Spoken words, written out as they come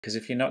because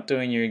if you're not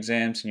doing your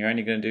exams and you're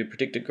only going to do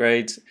predicted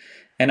grades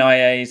and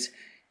IAs,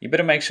 you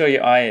better make sure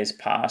your IAs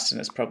pass, and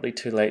it's probably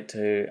too late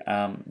to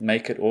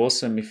make it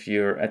awesome if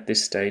you're at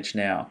this stage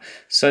now.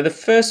 So the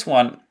first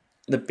one,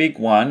 the big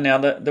one, now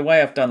the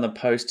way I've done the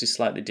post is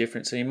slightly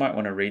different, so you might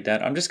want to read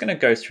that. I'm just going to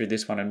go through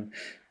this one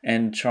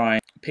and try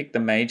and pick the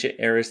major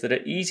errors that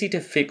are easy to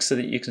fix so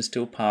that you can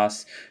still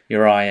pass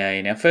your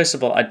IA. Now, first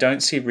of all, I don't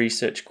see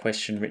research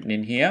question written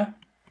in here.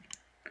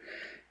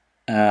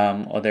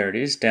 There it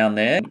is down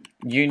there.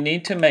 You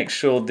need to make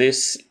sure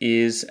this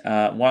is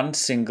one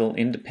single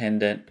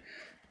independent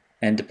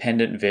and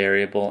dependent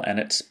variable, and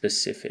it's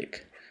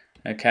specific.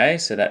 Okay,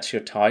 so that's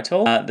your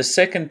title. The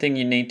second thing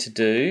you need to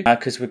do,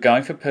 because we're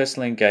going for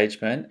personal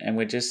engagement and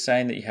we're just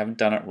saying that you haven't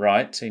done it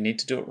right, so you need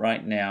to do it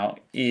right now,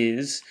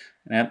 is,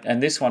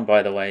 and this one,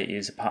 by the way,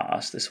 is a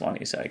pass. This one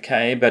is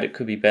okay, but it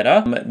could be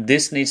better.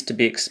 This needs to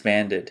be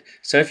expanded.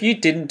 So if you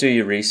didn't do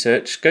your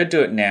research, go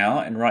do it now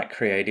and write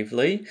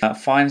creatively.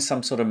 Find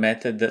some sort of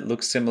method that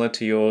looks similar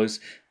to yours,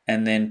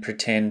 and then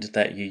pretend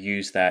that you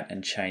used that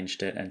and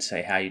changed it, and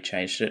say how you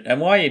changed it and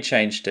why you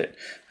changed it.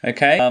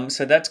 Okay,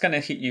 so that's going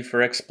to hit you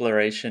for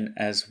exploration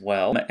as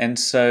well. And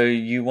so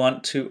you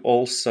want to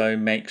also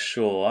make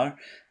sure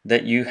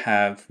that you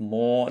have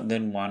more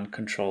than one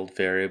controlled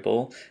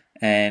variable,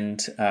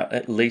 and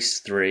at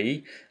least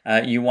 3.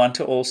 You want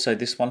to also,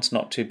 this one's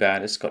not too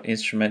bad, it's got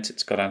instruments,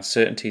 it's got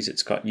uncertainties,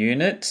 it's got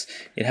units.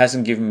 It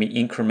hasn't given me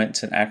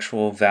increments and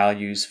actual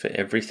values for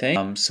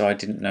everything, so I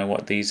didn't know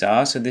what these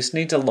are. So this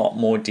needs a lot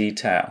more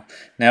detail.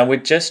 Now we're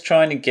just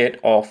trying to get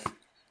off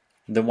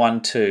the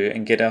 1, 2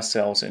 and get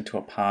ourselves into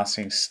a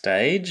passing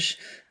stage.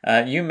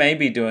 You may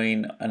be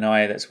doing an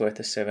IA that's worth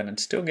a 7 and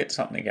still get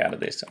something out of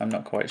this. I'm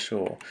not quite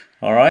sure.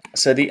 All right.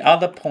 So the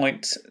other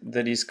point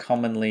that is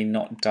commonly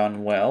not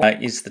done well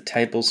is the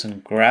tables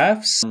and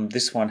graphs.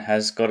 This one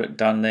has got it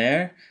done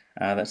there.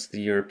 That's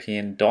the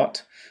European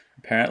dot,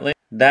 apparently.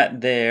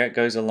 That there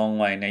goes a long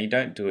way. Now you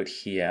don't do it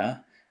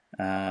here.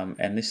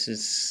 And this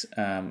is...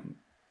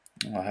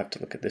 I'll have to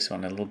look at this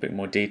one in a little bit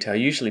more detail. I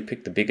usually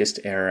pick the biggest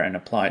error and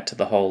apply it to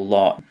the whole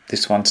lot.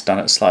 This one's done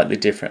it slightly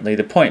differently.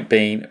 The point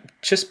being,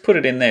 just put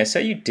it in there.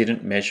 Say you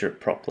didn't measure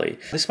it properly.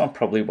 This one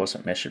probably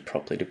wasn't measured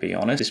properly, to be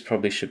honest. This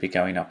probably should be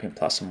going up in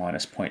plus or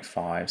minus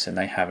 0.5s, and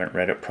they haven't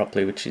read it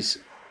properly, which is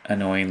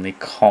annoyingly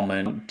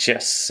common.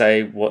 Just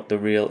say what the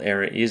real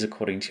error is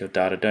according to your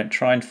data. Don't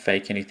try and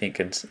fake anything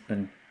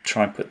and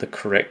try and put the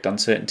correct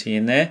uncertainty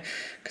in there,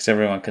 because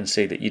everyone can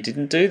see that you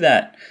didn't do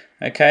that.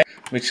 Okay,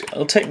 which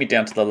will take me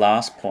down to the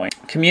last point.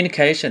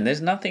 Communication.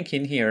 There's nothing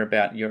in here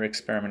about your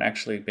experiment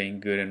actually being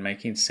good and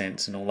making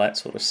sense and all that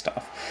sort of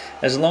stuff.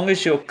 As long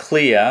as you're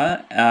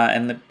clear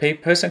and the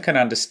person can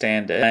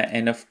understand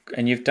it,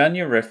 and you've done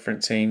your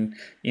referencing,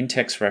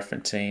 in-text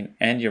referencing,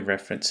 and your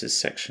references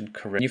section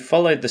correct, you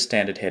followed the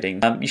standard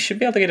heading, you should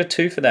be able to get a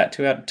 2 for that,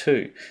 2 out of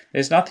 2.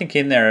 There's nothing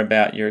in there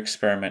about your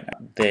experiment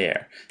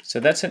there. So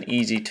that's an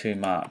easy 2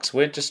 marks.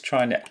 We're just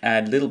trying to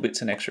add little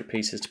bits and extra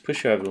pieces to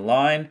push you over the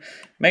line.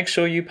 Make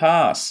sure you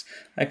pass.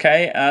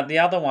 Okay, the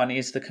other one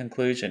is the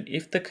conclusion.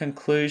 If the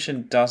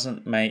conclusion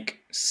doesn't make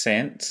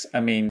sense, I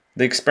mean,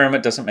 the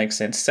experiment doesn't make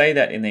sense, say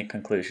that in the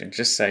conclusion.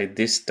 Just say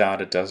this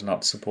data does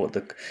not support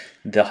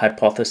the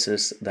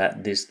hypothesis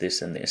that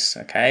this, and this,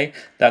 okay?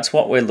 That's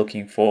what we're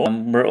looking for.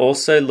 We're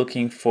also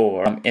looking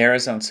for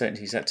errors,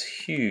 uncertainties. That's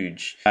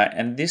huge.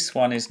 And this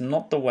one is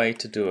not the way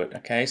to do it,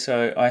 okay?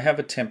 So I have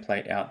a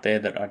template out there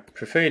that I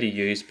prefer to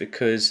use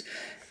because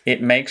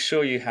it makes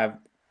sure you have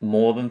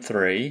more than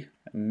 3,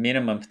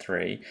 minimum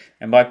 3,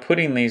 and by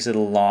putting these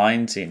little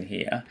lines in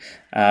here,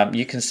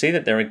 you can see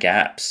that there are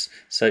gaps.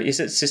 So is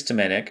it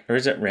systematic or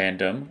is it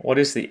random? What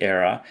is the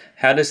error?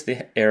 How does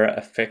the error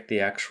affect the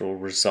actual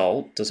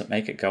result? Does it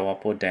make it go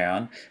up or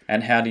down?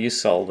 And how do you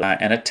solve it?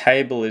 And a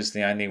table is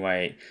the only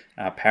way.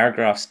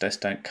 Paragraphs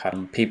just don't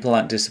cut. People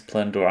aren't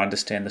disciplined or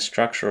understand the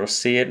structure or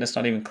see it, and it's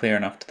not even clear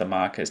enough to the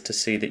markers to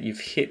see that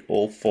you've hit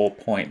all 4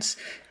 points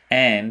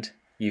and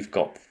you've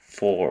got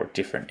 4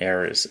 different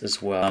errors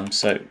as well.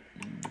 So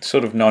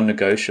sort of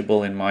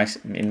non-negotiable in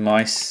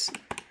my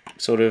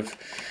sort of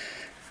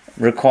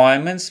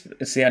requirements.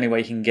 It's the only way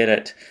you can get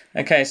it.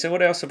 Okay, so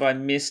what else have I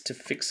missed to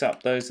fix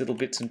up those little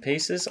bits and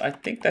pieces? I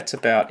think that's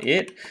about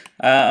it.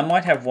 I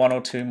might have 1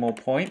 or 2 more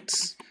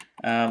points.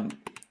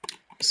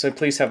 So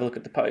please have a look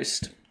at the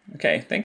post. Okay, thanks.